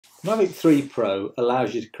Mavic 3 Pro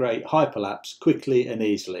allows you to create hyperlapse quickly and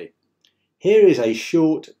easily. Here is a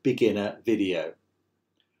short beginner video.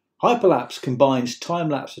 Hyperlapse combines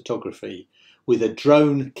time-lapse photography with a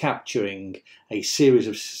drone capturing a series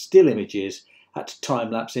of still images at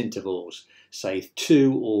time-lapse intervals, say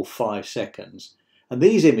 2 or 5 seconds, and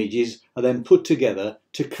these images are then put together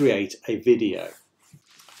to create a video.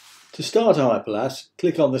 To start hyperlapse,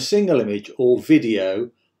 click on the single image or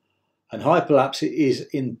video, and hyperlapse is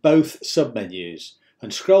in both submenus,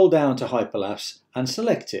 and scroll down to hyperlapse and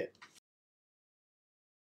select it.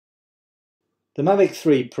 The Mavic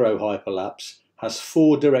 3 Pro hyperlapse has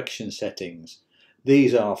 4 direction settings.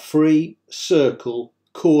 These are free, circle,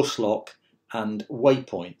 course lock and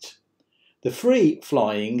waypoint. The free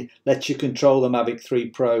flying lets you control the Mavic 3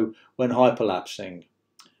 Pro when hyperlapsing.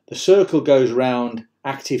 The circle goes round,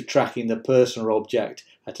 active tracking the person or object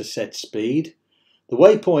at a set speed. The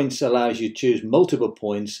waypoints allows you to choose multiple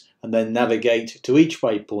points and then navigate to each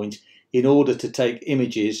waypoint in order to take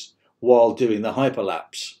images while doing the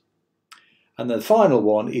hyperlapse. And the final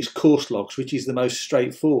one is course locks, which is the most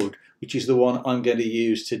straightforward, which is the one I'm going to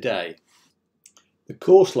use today. The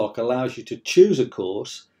course lock allows you to choose a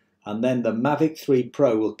course, and then the Mavic 3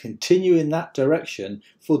 Pro will continue in that direction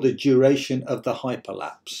for the duration of the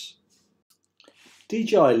hyperlapse.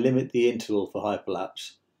 DJI limit the interval for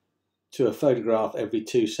hyperlapse to a photograph every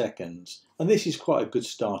 2 seconds, and this is quite a good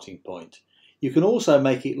starting point. You can also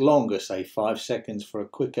make it longer, say 5 seconds for a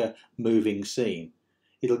quicker moving scene.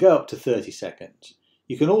 It'll go up to 30 seconds.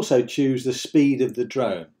 You can also choose the speed of the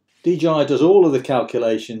drone. DJI does all of the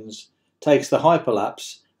calculations, takes the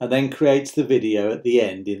hyperlapse and then creates the video at the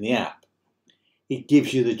end in the app. It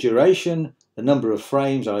gives you the duration, the number of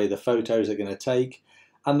frames, i.e. the photos they're going to take,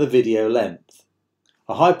 and the video length.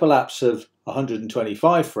 A hyperlapse of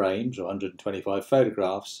 125 frames or 125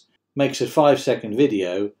 photographs makes a 5-second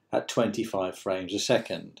video at 25 frames a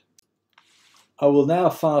second. I will now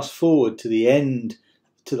fast forward to the end,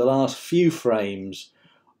 to the last few frames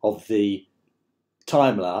of the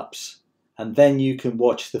time lapse, and then you can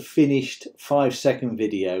watch the finished 5-second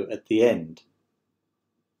video at the end.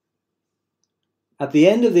 At the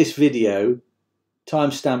end of this video,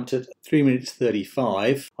 time stamped at 3 minutes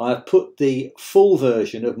 35, I have put the full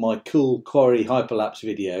version of my cool Quarry hyperlapse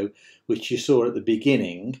video, which you saw at the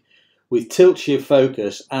beginning, with tilt shift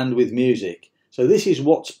focus and with music. So this is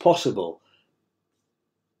what's possible.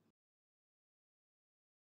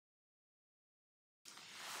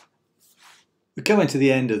 We're coming to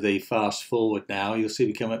the end of the fast forward now. You'll see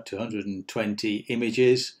we come up to 120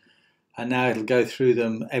 images, and now it'll go through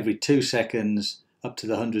them every 2 seconds up to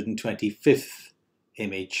the 125th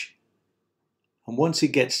image. And once it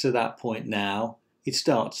gets to that point now, it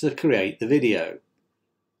starts to create the video.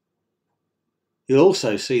 You'll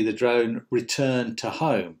also see the drone return to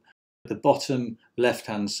home. At the bottom left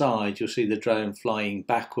hand side, you'll see the drone flying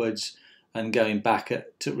backwards and going back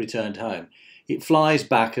to return to home. It flies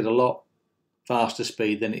back at a lot faster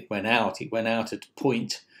speed than it went out. It went out at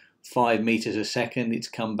 0.5 meters a second. It's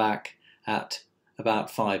come back at about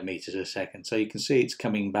 5 meters a second. So you can see it's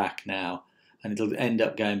coming back now, and it'll end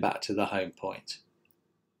up going back to the home point.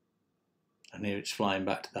 And here it's flying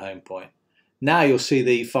back to the home point. Now you'll see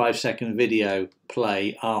the 5-second video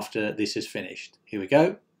play after this is finished. Here we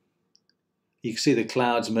go. You can see the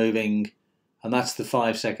clouds moving, and that's the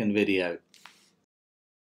 5-second video.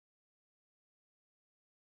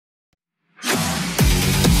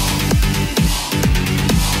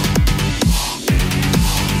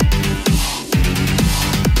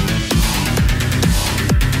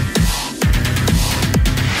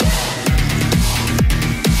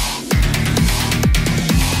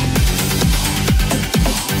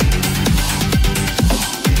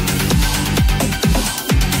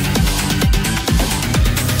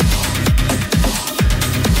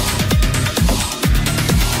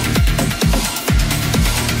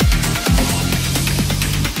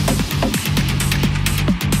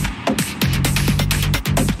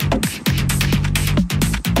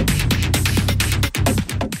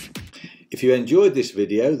 If you enjoyed this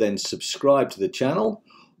video, then subscribe to the channel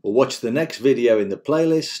or watch the next video in the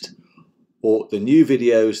playlist or the new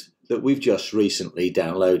videos that we've just recently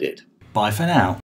downloaded. Bye for now.